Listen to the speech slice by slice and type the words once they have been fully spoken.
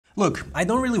Look, I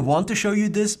don't really want to show you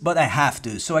this, but I have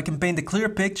to, so I can paint a clear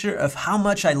picture of how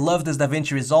much I love this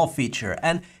DaVinci Resolve feature.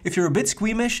 And if you're a bit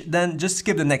squeamish, then just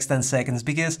skip the next 10 seconds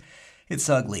because it's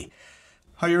ugly.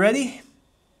 Are you ready?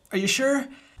 Are you sure?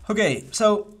 Okay,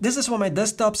 so this is what my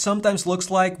desktop sometimes looks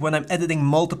like when I'm editing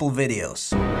multiple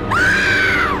videos.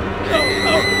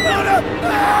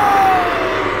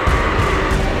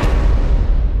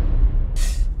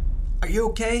 Are you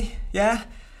okay? Yeah?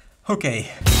 Okay.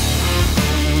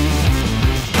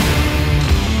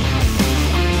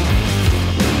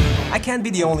 I can't be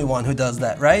the only one who does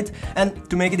that, right? And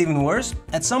to make it even worse,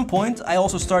 at some point I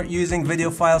also start using video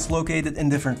files located in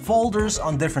different folders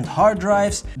on different hard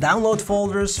drives, download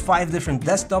folders, 5 different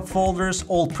desktop folders,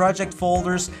 old project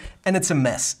folders, and it's a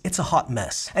mess. It's a hot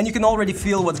mess. And you can already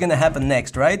feel what's gonna happen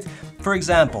next, right? For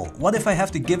example, what if I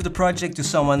have to give the project to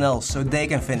someone else so they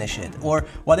can finish it? Or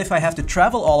what if I have to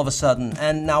travel all of a sudden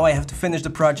and now I have to finish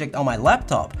the project on my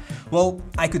laptop? Well,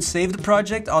 I could save the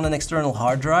project on an external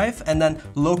hard drive and then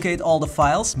locate all the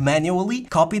files manually,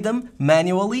 copy them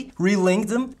manually, relink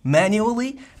them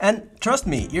manually, and trust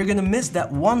me, you're gonna miss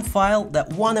that one file,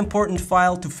 that one important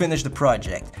file to finish the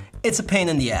project. It's a pain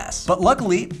in the ass. But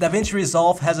luckily, DaVinci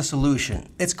Resolve has a solution.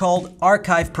 It's called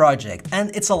Archive Project,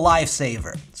 and it's a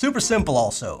lifesaver. Super simple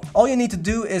also. All you need to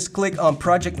do is click on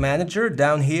Project Manager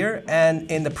down here, and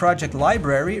in the project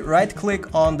library,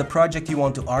 right-click on the project you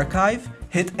want to archive,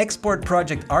 hit Export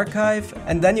Project Archive,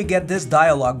 and then you get this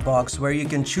dialog box where you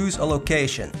can choose a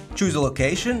location. Choose a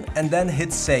location and then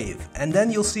hit Save. And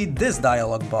then you'll see this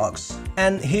dialog box.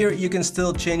 And here you can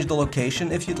still change the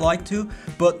location if you'd like to,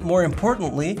 but more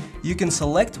importantly, you can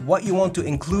select what you want to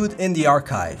include in the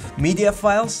archive. Media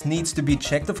files needs to be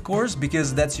checked, of course,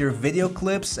 because that's your video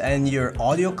clips and your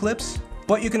audio clips.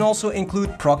 But you can also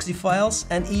include proxy files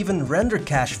and even render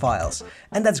cache files.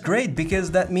 And that's great because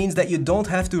that means that you don't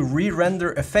have to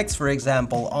re-render effects, for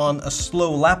example, on a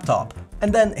slow laptop.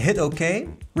 And then hit OK.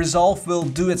 Resolve will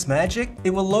do its magic.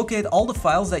 It will locate all the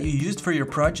files that you used for your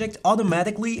project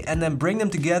automatically and then bring them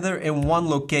together in one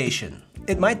location.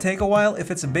 It might take a while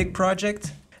if it's a big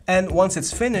project. And once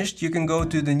it's finished, you can go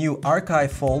to the new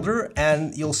archive folder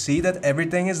and you'll see that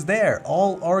everything is there,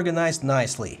 all organized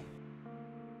nicely.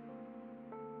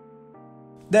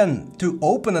 Then, to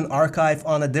open an archive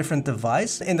on a different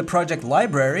device, in the project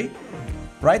library,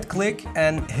 right-click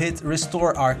and hit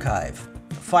Restore Archive.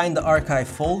 Find the archive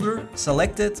folder,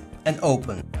 select it, and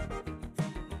open.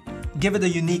 Give it a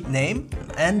unique name,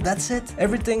 and that's it.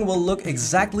 Everything will look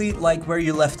exactly like where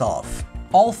you left off.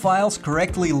 All files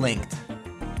correctly linked.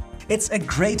 It's a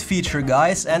great feature,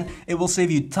 guys, and it will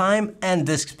save you time and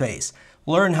disk space.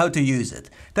 Learn how to use it.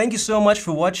 Thank you so much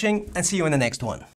for watching, and see you in the next one.